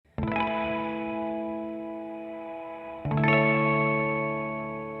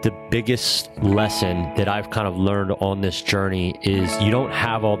the biggest lesson that I've kind of learned on this journey is you don't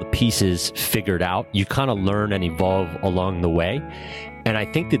have all the pieces figured out. You kind of learn and evolve along the way. And I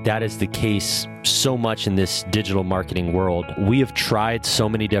think that that is the case so much in this digital marketing world. We have tried so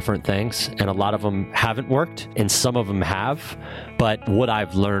many different things, and a lot of them haven't worked, and some of them have. But what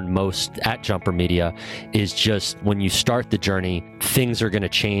I've learned most at Jumper Media is just when you start the journey, things are going to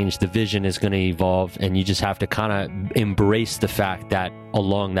change, the vision is going to evolve, and you just have to kind of embrace the fact that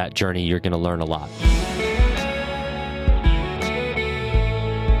along that journey, you're going to learn a lot.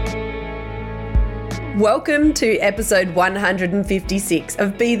 Welcome to episode 156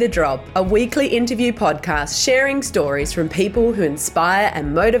 of Be The Drop, a weekly interview podcast sharing stories from people who inspire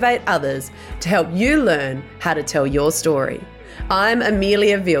and motivate others to help you learn how to tell your story. I'm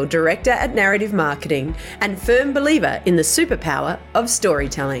Amelia Veal, Director at Narrative Marketing and firm believer in the superpower of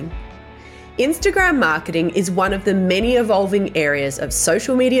storytelling. Instagram marketing is one of the many evolving areas of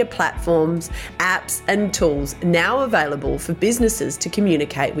social media platforms, apps, and tools now available for businesses to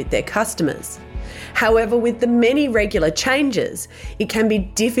communicate with their customers. However, with the many regular changes, it can be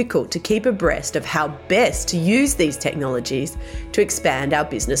difficult to keep abreast of how best to use these technologies to expand our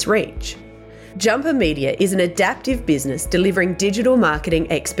business reach. Jumper Media is an adaptive business delivering digital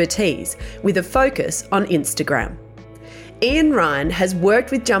marketing expertise with a focus on Instagram. Ian Ryan has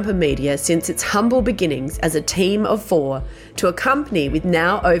worked with Jumper Media since its humble beginnings as a team of 4 to a company with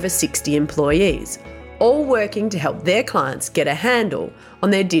now over 60 employees, all working to help their clients get a handle on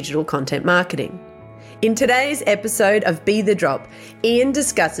their digital content marketing. In today's episode of Be The Drop, Ian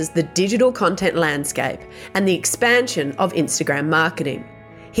discusses the digital content landscape and the expansion of Instagram marketing.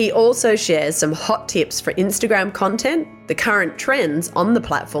 He also shares some hot tips for Instagram content, the current trends on the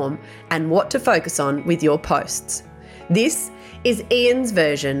platform, and what to focus on with your posts. This is Ian's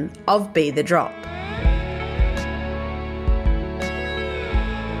version of Be The Drop.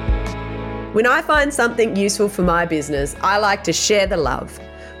 When I find something useful for my business, I like to share the love.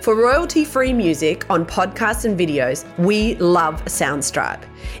 For royalty-free music on podcasts and videos, we love Soundstripe.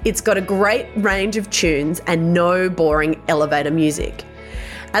 It's got a great range of tunes and no boring elevator music.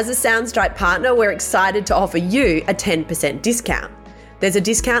 As a Soundstripe partner, we're excited to offer you a 10% discount. There's a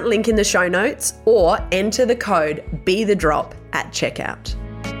discount link in the show notes, or enter the code BeTheDrop at checkout.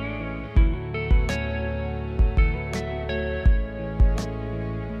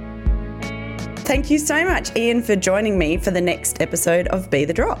 Thank you so much, Ian, for joining me for the next episode of Be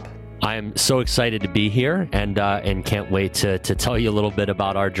The Drop. I am so excited to be here and can't wait to tell you a little bit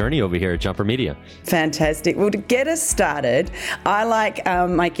about our journey over here at Jumper Media. Fantastic. Well, to get us started, I like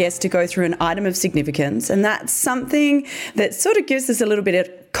my guests to go through an item of significance, and that's something that sort of gives us a little bit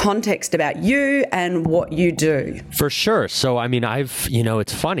of context about you and what you do. For sure. So, I mean,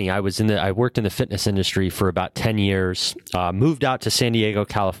 it's funny. I worked in the fitness industry for about 10 years, moved out to San Diego,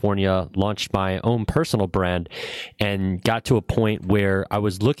 California, launched my own personal brand, and got to a point where I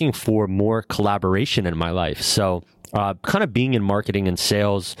was looking for more collaboration in my life. So, kind of being in marketing and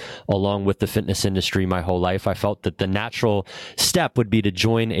sales along with the fitness industry my whole life, I felt that the natural step would be to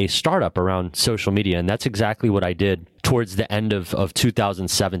join a startup around social media. And that's exactly what I did towards the end of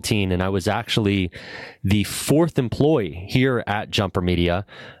 2017. And I was actually the 4th employee here at Jumper Media,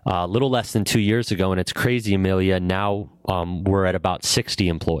 a little less than 2 years ago. And it's crazy, Amelia. Now we're at about 60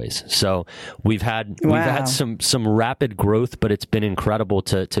 employees. So we've had some rapid growth, but it's been incredible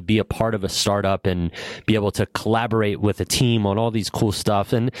to be a part of a startup and be able to collaborate with a team on all these cool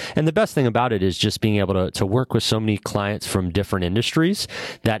stuff. And the best thing about it is just being able to work with so many clients from different industries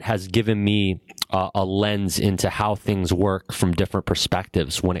that has given me a lens into how things work from different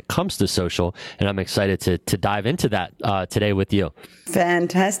perspectives when it comes to social. And I'm excited to dive into that today with you.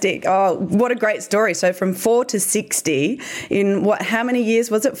 Fantastic. Oh, what a great story. So from 4 to 60 in how many years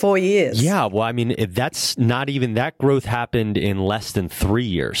was it? 4 years? Yeah. Well, I mean, that's not even, that growth happened in less than 3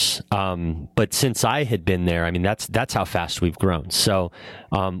 years. But since I had been there, I mean, that's how fast we've grown. So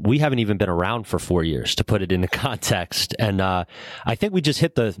we haven't even been around for 4 years, to put it into context. And I think we just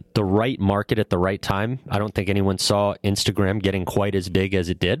hit the right market at the right time. I don't think anyone saw Instagram getting quite as big as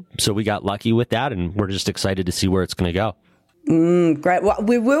it did. So we got lucky with that, and we're just excited to see where it's going to go. Great. Well,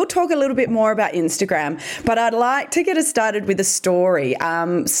 we will talk a little bit more about Instagram, but I'd like to get us started with a story,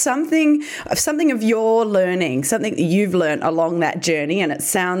 something of your learning, something that you've learned along that journey. And it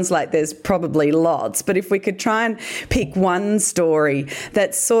sounds like there's probably lots, but if we could try and pick one story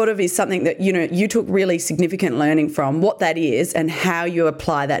that sort of is something that, you took really significant learning from, what that is and how you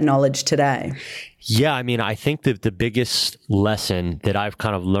apply that knowledge today. Yeah, I mean, I think that the biggest lesson that I've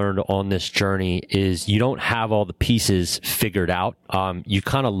kind of learned on this journey is you don't have all the pieces figured out. You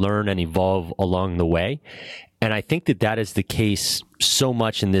kind of learn and evolve along the way. And I think that is the case so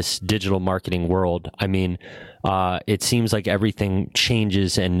much in this digital marketing world. I mean, it seems like everything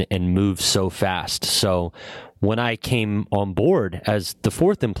changes and moves so fast. So when I came on board as the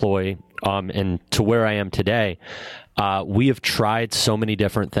fourth employee, and to where I am today, we have tried so many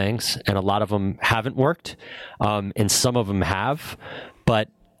different things, and a lot of them haven't worked, and some of them have. But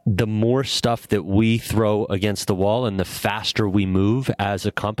the more stuff that we throw against the wall and the faster we move as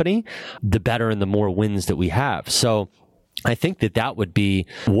a company, the better and the more wins that we have. So I think that would be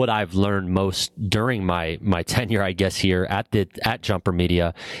what I've learned most during my tenure, I guess, here at Jumper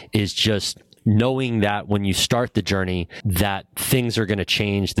Media, is just knowing that when you start the journey, that things are going to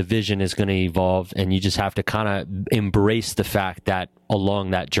change, the vision is going to evolve, and you just have to kind of embrace the fact that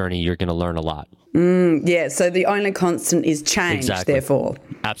along that journey, you're going to learn a lot. Yeah, so the only constant is change, Exactly. Therefore.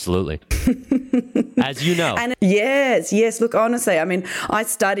 Absolutely. As you know. And yes. Look, honestly, I mean, I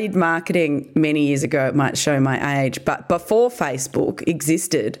studied marketing many years ago. It might show my age, but before Facebook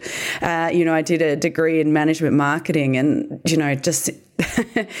existed, I did a degree in management marketing, and, just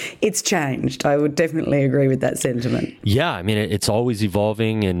it's changed. I would definitely agree with that sentiment. Yeah, I mean, it's always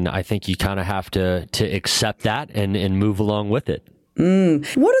evolving, and I think you kind of have to accept that and move along with it.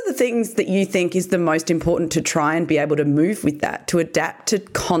 What are the things that you think is the most important to try and be able to move with that, to adapt to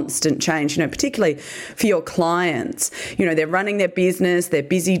constant change, particularly for your clients? They're running their business, they're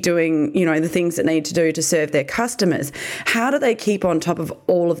busy doing, the things that need to do to serve their customers. How do they keep on top of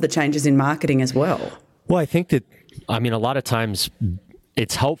all of the changes in marketing as well? Well, I think that, a lot of times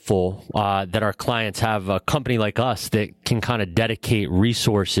it's helpful that our clients have a company like us that can kind of dedicate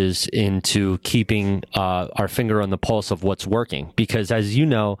resources into keeping our finger on the pulse of what's working. Because as you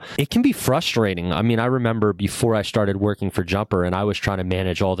know, it can be frustrating. I remember before I started working for Jumper and I was trying to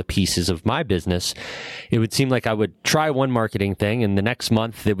manage all the pieces of my business, it would seem like I would try one marketing thing and the next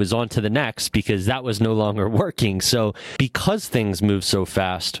month it was on to the next because that was no longer working. So because things move so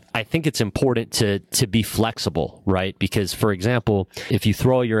fast, I think it's important to be flexible, right? Because, for example, if you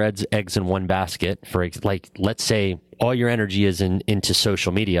throw all your eggs in one basket, let's say all your energy is into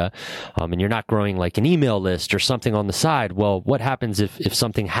social media, and you're not growing like an email list or something on the side, well, what happens if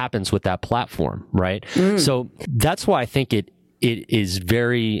something happens with that platform, right? So that's why I think it is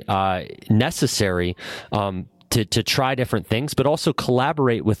very necessary to try different things, but also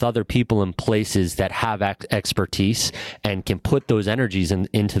collaborate with other people in places that have expertise and can put those energies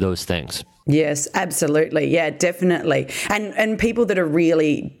into those things. Yes, absolutely. Yeah, definitely. And people that are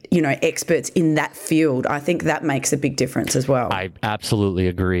really, experts in that field, I think that makes a big difference as well. I absolutely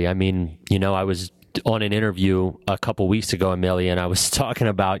agree. I was on an interview a couple weeks ago, Amelia, and I was talking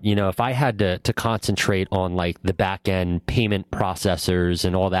about, if I had to concentrate on like the back end payment processors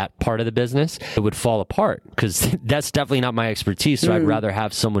and all that part of the business, it would fall apart because that's definitely not my expertise. So I'd rather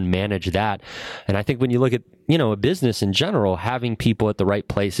have someone manage that. And I think when you look at, a business in general, having people at the right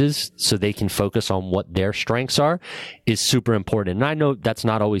places so they can focus on what their strengths are is super important. And I know that's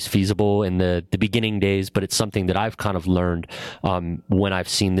not always feasible in the beginning days, but it's something that I've kind of learned when I've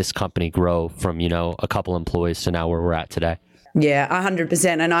seen this company grow from, a couple employees to now where we're at today. Yeah,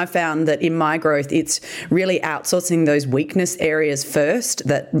 100%. And I found that in my growth, it's really outsourcing those weakness areas first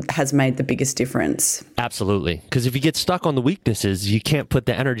that has made the biggest difference. Absolutely. Because if you get stuck on the weaknesses, you can't put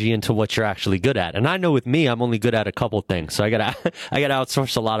the energy into what you're actually good at. And I know with me, I'm only good at a couple things. So I gotta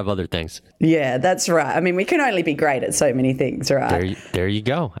outsource a lot of other things. Yeah, that's right. We can only be great at so many things, right? There you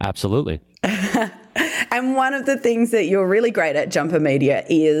go. Absolutely. And one of the things that you're really great at, Jumper Media,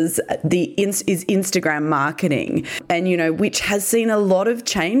 is Instagram marketing, and which has seen a lot of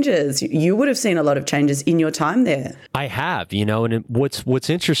changes. You would have seen a lot of changes in your time there. I have, and what's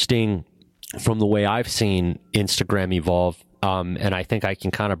interesting from the way I've seen Instagram evolve, and I think I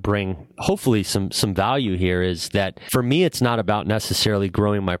can kind of bring hopefully some value here, is that for me, it's not about necessarily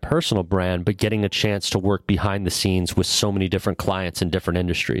growing my personal brand, but getting a chance to work behind the scenes with so many different clients in different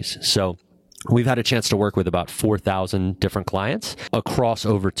industries. So we've had a chance to work with about 4,000 different clients across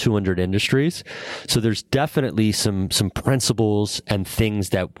over 200 industries. So there's definitely some principles and things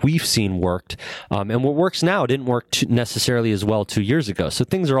that we've seen worked. And what works now didn't work necessarily as well 2 years ago. So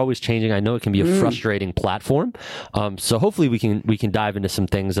things are always changing. I know it can be a frustrating platform. So hopefully we can dive into some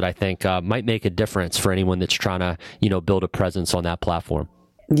things that I think might make a difference for anyone that's trying to, build a presence on that platform.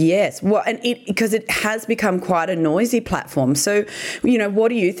 Yes. Well, and because it has become quite a noisy platform. So, what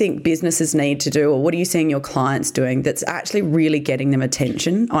do you think businesses need to do, or what are you seeing your clients doing that's actually really getting them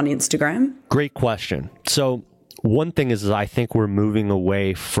attention on Instagram? Great question. So one thing is I think we're moving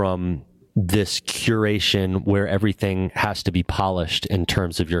away from this curation where everything has to be polished in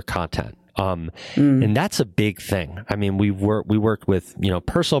terms of your content. And that's a big thing. I mean, we worked with,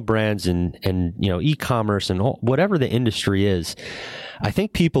 personal brands and e-commerce and whatever the industry is. I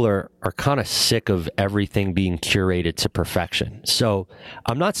think people are kind of sick of everything being curated to perfection. So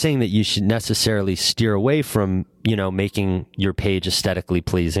I'm not saying that you should necessarily steer away from, making your page aesthetically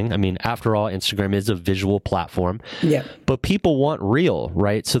pleasing. I mean, after all, Instagram is a visual platform. Yeah. But people want real,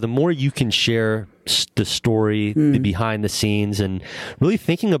 right? So the more you can share the story, the behind the scenes, and really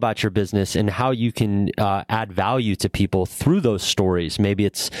thinking about your business and how you can add value to people through those stories. Maybe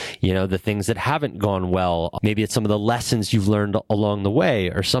it's, the things that haven't gone well. Maybe it's some of the lessons you've learned along the way,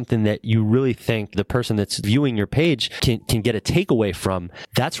 or something that you really think the person that's viewing your page can get a takeaway from.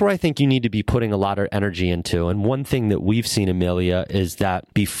 That's where I think you need to be putting a lot of energy into. And one thing that we've seen, Amelia, is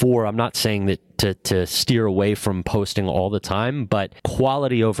that before, I'm not saying that to steer away from posting all the time, but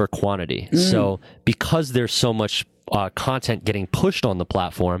quality over quantity. So because there's so much content getting pushed on the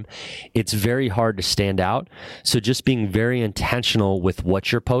platform, it's very hard to stand out. So just being very intentional with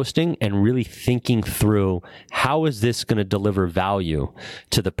what you're posting and really thinking through, how is this going to deliver value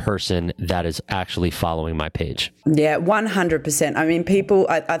to the person that is actually following my page? Yeah, 100%. I mean, people,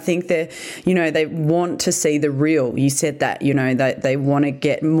 I think they want to see the real. You said that, they want to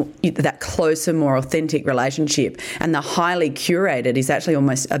get that closer, more authentic relationship. And the highly curated is actually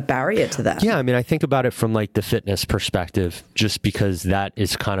almost a barrier to that. Yeah, I mean, I think about it from like the fitness perspective, just because that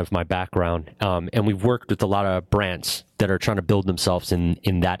is kind of my background. And we've worked with a lot of brands that are trying to build themselves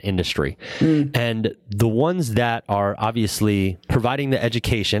in that industry. And the ones that are obviously providing the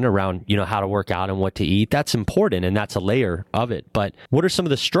education around, how to work out and what to eat, that's important and that's a layer of it. But what are some of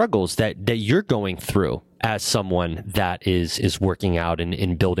the struggles that you're going through as someone that is working out and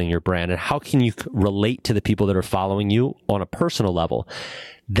in building your brand? And how can you relate to the people that are following you on a personal level?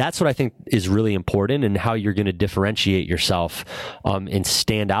 That's what I think is really important, and how you're going to differentiate yourself and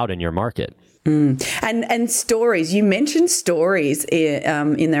stand out in your market. And stories. You mentioned stories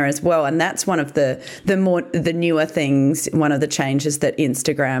in there as well, and that's one of the newer things. One of the changes that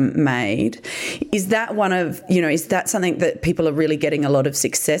Instagram made. Is that is that something that people are really getting a lot of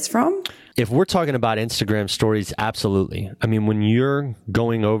success from? If we're talking about Instagram stories, absolutely. I mean, when you're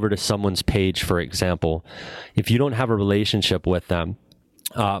going over to someone's page, for example, if you don't have a relationship with them,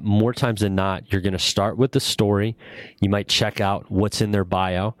 more times than not, you're going to start with the story. You might check out what's in their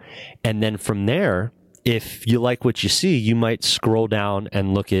bio. And then from there, if you like what you see, you might scroll down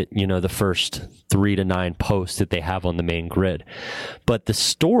and look at, the first 3 to 9 posts that they have on the main grid. But the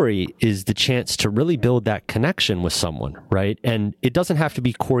story is the chance to really build that connection with someone, right? And it doesn't have to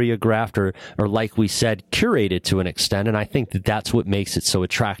be choreographed or like we said, curated to an extent. And I think that that's what makes it so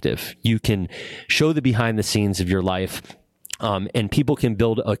attractive. You can show the behind the scenes of your life. And people can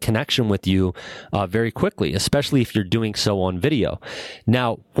build a connection with you very quickly, especially if you're doing so on video.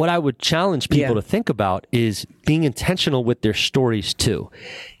 Now, what I would challenge people to think about is being intentional with their stories too.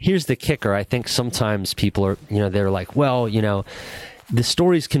 Here's the kicker. I think sometimes people are, they're like, well, the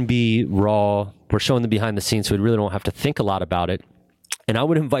stories can be raw. We're showing the behind the scenes, so we really don't have to think a lot about it. And I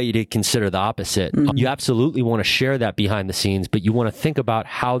would invite you to consider the opposite. You absolutely want to share that behind the scenes, but you want to think about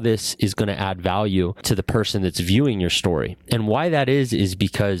how this is going to add value to the person that's viewing your story. And why that is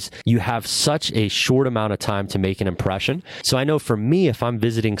because you have such a short amount of time to make an impression. So I know for me, if I'm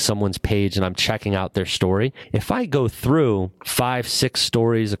visiting someone's page and I'm checking out their story, if I go through 5, 6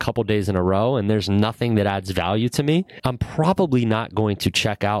 stories a couple days in a row and there's nothing that adds value to me, I'm probably not going to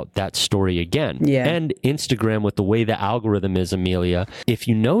check out that story again. Yeah. And Instagram, with the way the algorithm is, Amelia, if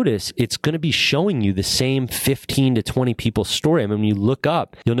you notice, it's going to be showing you the same 15 to 20 people's story. I mean, when you look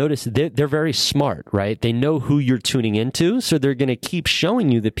up, you'll notice they're very smart, right? They know who you're tuning into, so they're going to keep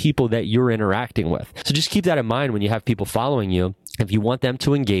showing you the people that you're interacting with. So just keep that in mind when you have people following you. If you want them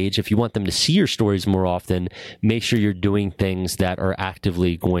to engage, if you want them to see your stories more often, make sure you're doing things that are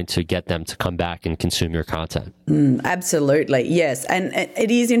actively going to get them to come back and consume your content. Absolutely. Yes. And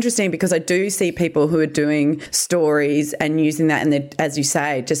it is interesting because I do see people who are doing stories and using that, and as you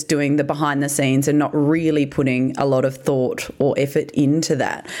say, just doing the behind the scenes and not really putting a lot of thought or effort into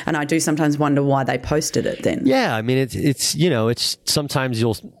that. And I do sometimes wonder why they posted it then. Yeah. I mean, it's sometimes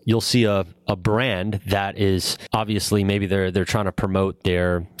you'll see a brand that is obviously maybe they're trying to promote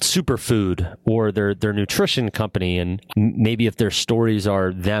their superfood or their nutrition company, and maybe if their stories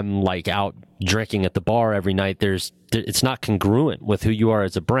are them like out drinking at the bar every night, there's it's not congruent with who you are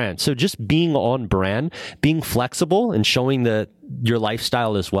as a brand. So just being on brand, being flexible and showing your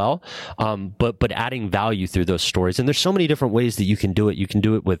lifestyle as well, but adding value through those stories. And there's so many different ways that you can do it. You can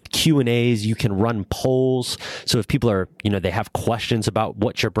do it with Q&As. You can run polls. So if people are, they have questions about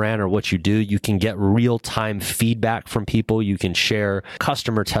what your brand or what you do, you can get real-time feedback from people. You can share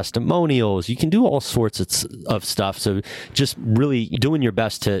customer testimonials. You can do all sorts of stuff. So just really doing your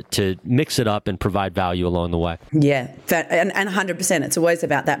best to mix it up and provide value along the way. Yeah, and 100%. It's always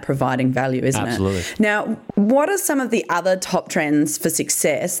about that providing value, isn't Absolutely. it? Now, what are some of the other top trends for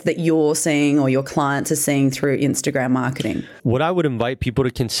success that you're seeing or your clients are seeing through Instagram marketing? What I would invite people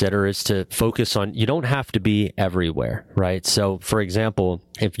to consider is to focus on, you don't have to be everywhere, right? So for example,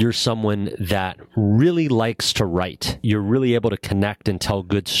 if you're someone that really likes to write, you're really able to connect and tell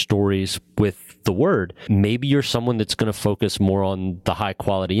good stories with the word, maybe you're someone that's going to focus more on the high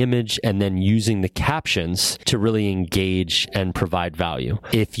quality image and then using the captions to really engage and provide value.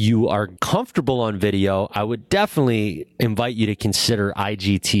 If you are comfortable on video, I would definitely invite you to consider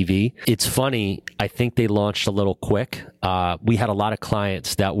IGTV. It's funny, I think they launched a little quick. We had a lot of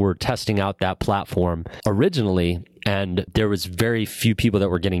clients that were testing out that platform originally, and there was very few people that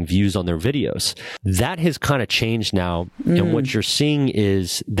were getting views on their videos. That has kind of changed now. And what you're seeing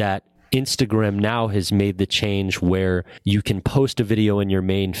is that Instagram now has made the change where you can post a video in your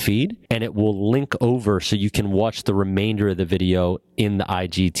main feed and it will link over so you can watch the remainder of the video in the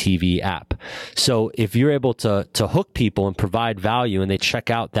IGTV app. So if you're able to hook people and provide value and they check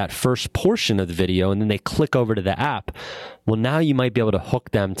out that first portion of the video and then they click over to the app, well, now you might be able to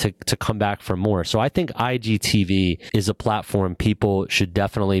hook them to come back for more. So I think IGTV is a platform people should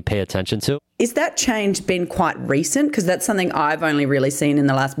definitely pay attention to. Is that change been quite recent? Because that's something I've only really seen in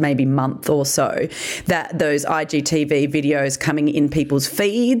the last maybe month or so, that those IGTV videos coming in people's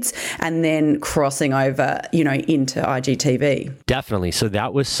feeds and then crossing over, into IGTV. Definitely. So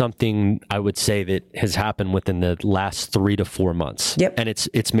that was something I would say that has happened within the last 3 to 4 months. Yep. And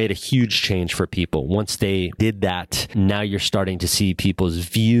it's made a huge change for people. Once they did that, now you're starting to see people's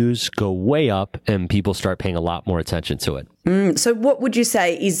views go way up and people start paying a lot more attention to it. So what would you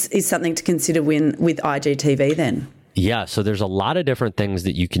say is something to consider with IGTV then? Yeah, so there's a lot of different things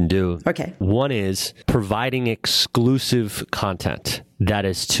that you can do. Okay. One is providing exclusive content that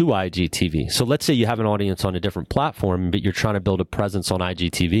is to IGTV. So let's say you have an audience on a different platform, but you're trying to build a presence on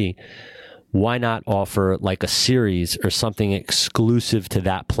IGTV. Why not offer like a series or something exclusive to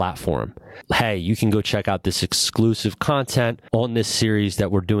that platform? Hey, you can go check out this exclusive content on this series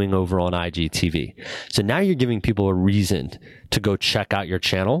that we're doing over on IGTV. So now you're giving people a reason to go check out your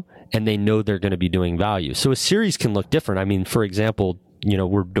channel and they know they're going to be doing value. So a series can look different. I mean, for example,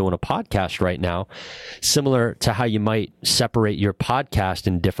 we're doing a podcast right now, similar to how you might separate your podcast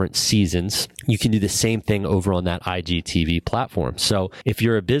in different seasons. You can do the same thing over on that IGTV platform. So if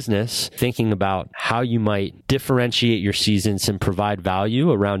you're a business thinking about how you might differentiate your seasons and provide value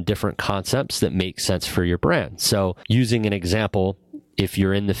around different concepts that make sense for your brand. So using an example, if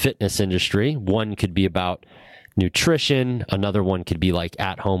you're in the fitness industry, one could be about nutrition. Another one could be like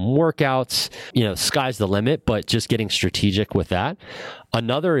at-home workouts. Sky's the limit, but just getting strategic with that.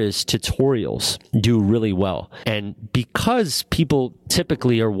 Another is tutorials do really well. And because people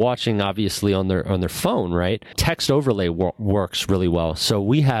typically are watching obviously on their phone, right? Text overlay works really well. So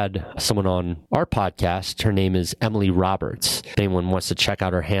we had someone on our podcast. Her name is Emily Roberts. If anyone wants to check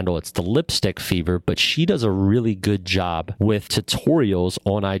out her handle, it's the Lipstick Fever, but she does a really good job with tutorials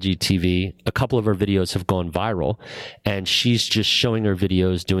on IGTV. A couple of her videos have gone viral and she's just showing her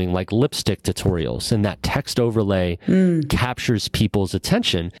videos doing like lipstick tutorials, and that text overlay captures people's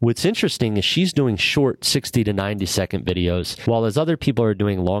attention. What's interesting is she's doing short 60 to 90 second videos, while as other people are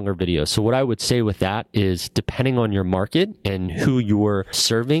doing longer videos. So what I would say with that is, depending on your market and who you're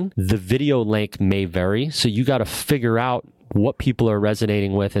serving, the video length may vary. So you got to figure out what people are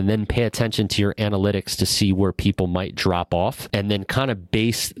resonating with and then pay attention to your analytics to see where people might drop off, and then kind of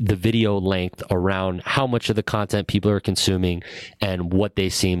base the video length around how much of the content people are consuming and what they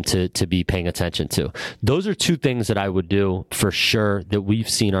seem to be paying attention to. Those are two things that I would do for sure that we've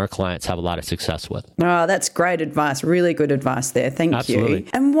seen our clients have a lot of success with. Oh, that's great advice. Really good advice there. Thank Absolutely. you.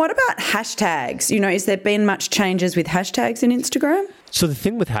 And what about hashtags? Has there been much changes with hashtags in Instagram? So the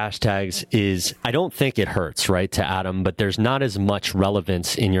thing with hashtags is, I don't think it hurts, right, to add them, but there's not as much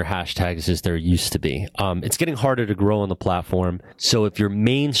relevance in your hashtags as there used to be. It's getting harder to grow on the platform. So if your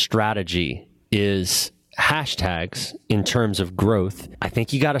main strategy is hashtags in terms of growth, I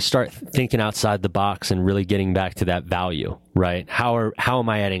think you got to start thinking outside the box and really getting back to that value. right? How am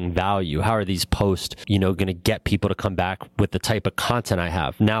I adding value? How are these posts, going to get people to come back with the type of content I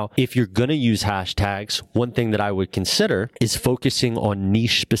have? Now, if you're going to use hashtags, one thing that I would consider is focusing on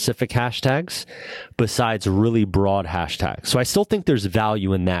niche specific hashtags besides really broad hashtags. So I still think there's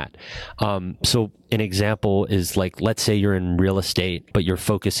value in that. So an example is like, let's say you're in real estate, but you're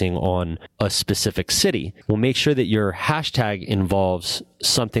focusing on a specific city. Well, make sure that your hashtag involves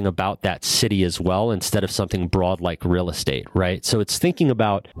something about that city as well, instead of something broad like real estate, right? So it's thinking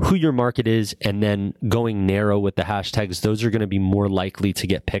about who your market is and then going narrow with the hashtags. Those are going to be more likely to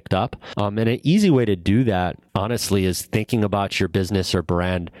get picked up. And an easy way to do that, honestly, is thinking about your business or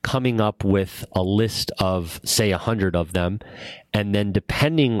brand, coming up with a list of, say, 100 of them. And then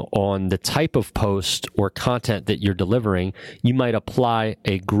depending on the type of post or content that you're delivering, you might apply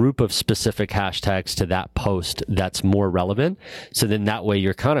a group of specific hashtags to that post that's more relevant. So then that way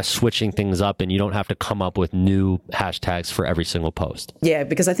you're kind of switching things up and you don't have to come up with new hashtags for every single post. Yeah,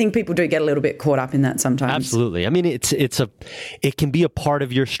 because I think people do get a little bit caught up in that sometimes. Absolutely. I mean, it can be a part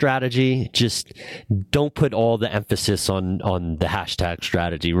of your strategy. Just don't put all the emphasis on the hashtag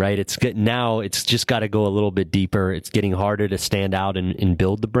strategy, right? It's just got to go a little bit deeper. It's getting harder to stand out and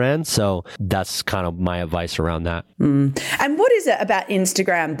build the brand. So that's kind of my advice around that. And what is it about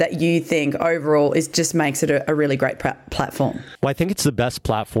Instagram that you think overall just makes it a really great platform? Well, I think it's the best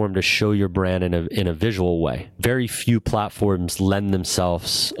platform to show your brand in a visual way. Very few platforms lend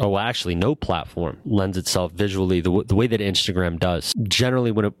themselves, or well, actually no platform lends itself visually the way that Instagram does.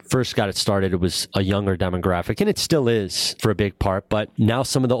 Generally, when it first got it started, it was a younger demographic, and it still is for a big part, but now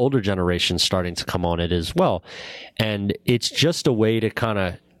some of the older generations starting to come on it as well. And it's just a way to kind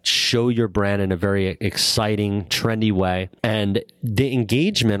of show your brand in a very exciting, trendy way. And the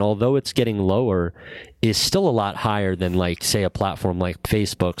engagement, although it's getting lower, is still a lot higher than, like, say, a platform like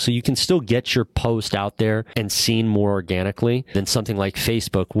Facebook. So you can still get your post out there and seen more organically than something like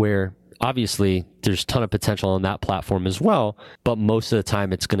Facebook, where obviously there's a ton of potential on that platform as well, but most of the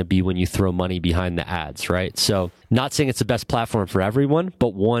time it's going to be when you throw money behind the ads, right? So not saying it's the best platform for everyone,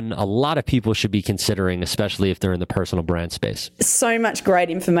 but one a lot of people should be considering, especially if they're in the personal brand space. So much great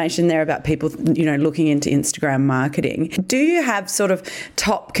information there about people, looking into Instagram marketing. Do you have sort of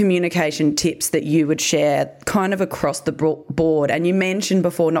top communication tips that you would share kind of across the board? And you mentioned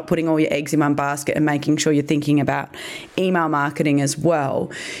before not putting all your eggs in one basket and making sure you're thinking about email marketing as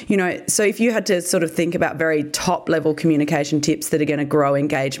well. So if you had to sort of think about very top level communication tips that are going to grow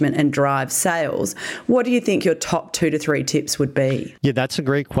engagement and drive sales, what do you think your top 2 to 3 tips would be? Yeah, that's a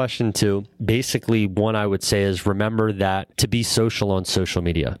great question too. Basically, one I would say is remember that to be social on social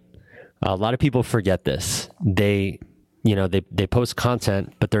media. A lot of people forget this. They post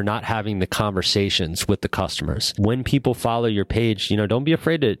content, but they're not having the conversations with the customers. When people follow your page, don't be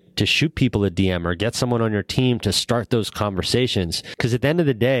afraid to shoot people a DM or get someone on your team to start those conversations. Because at the end of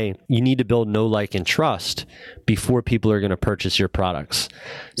the day, you need to build know, like, and trust before people are going to purchase your products.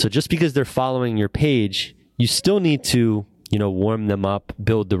 So just because they're following your page, you still need to warm them up,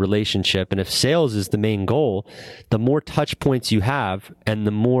 build the relationship. And if sales is the main goal, the more touch points you have and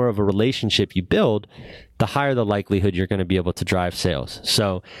the more of a relationship you build, the higher the likelihood you're going to be able to drive sales.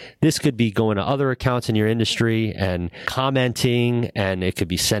 So this could be going to other accounts in your industry and commenting, and it could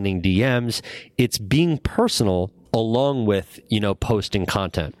be sending DMs. It's being personal along with, posting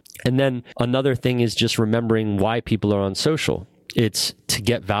content. And then another thing is just remembering why people are on social. It's to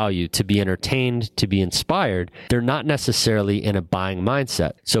get value, to be entertained, to be inspired. They're not necessarily in a buying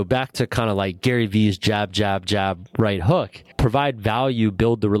mindset. So back to kind of like Gary Vee's jab, jab, jab, right hook. Provide value,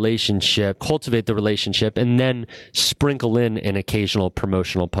 build the relationship, cultivate the relationship, and then sprinkle in an occasional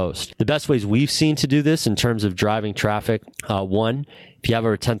promotional post. The best ways we've seen to do this in terms of driving traffic, one, if you have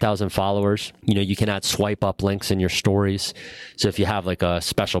over 10,000 followers, you can add swipe up links in your stories. So if you have like a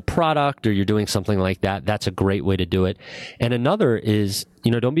special product or you're doing something like that, that's a great way to do it. And another is,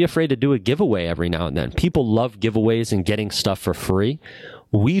 don't be afraid to do a giveaway every now and then. People love giveaways and getting stuff for free.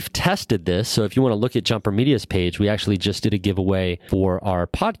 We've tested this. So if you want to look at Jumper Media's page, we actually just did a giveaway for our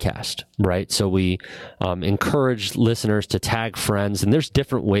podcast, right? So we encourage listeners to tag friends, and there's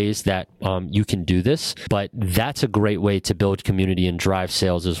different ways that you can do this, but that's a great way to build community and drive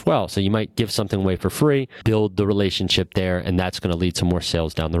sales as well. So you might give something away for free, build the relationship there, and that's going to lead to more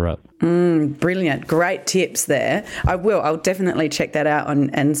sales down the road. Brilliant. Great tips there. I'll definitely check that out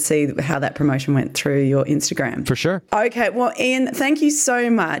and see how that promotion went through your Instagram. For sure. Okay. Well, Ian, thank you so so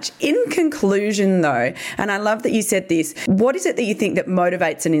much. In conclusion, though, and I love that you said this, what is it that you think that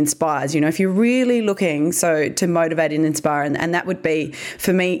motivates and inspires? If you're really looking to motivate and inspire, and that would be,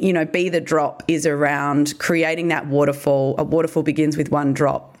 for me, Be the Drop is around creating that waterfall. A waterfall begins with one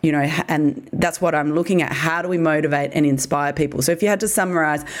drop, and that's what I'm looking at. How do we motivate and inspire people? So if you had to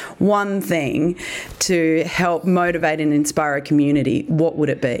summarize one thing to help motivate and inspire a community, what would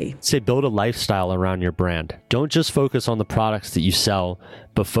it be? Say build a lifestyle around your brand. Don't just focus on the products that you sell,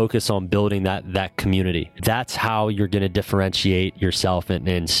 but focus on building that community. That's how you're going to differentiate yourself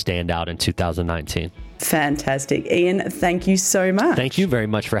and stand out in 2019. Fantastic. Ian, thank you so much. Thank you very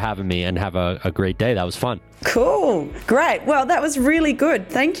much for having me, and have a great day. That was fun. Cool. Great. Well, that was really good.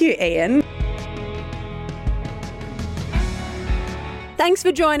 Thank you, Ian. Thanks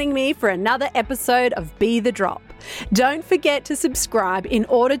for joining me for another episode of Be the Drop. Don't forget to subscribe in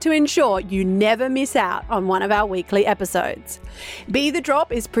order to ensure you never miss out on one of our weekly episodes. Be the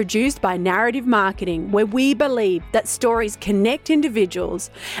Drop is produced by Narrative Marketing, where we believe that stories connect individuals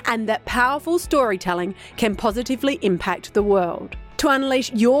and that powerful storytelling can positively impact the world. To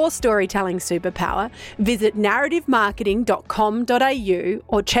unleash your storytelling superpower, visit narrativemarketing.com.au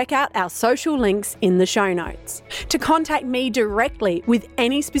or check out our social links in the show notes. To contact me directly with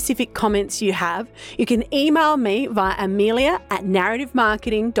any specific comments you have, you can email me via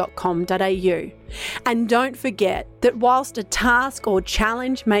amelia@narrativemarketing.com.au. And don't forget that whilst a task or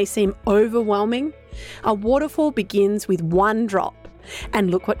challenge may seem overwhelming, a waterfall begins with one drop,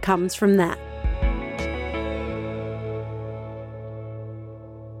 and look what comes from that.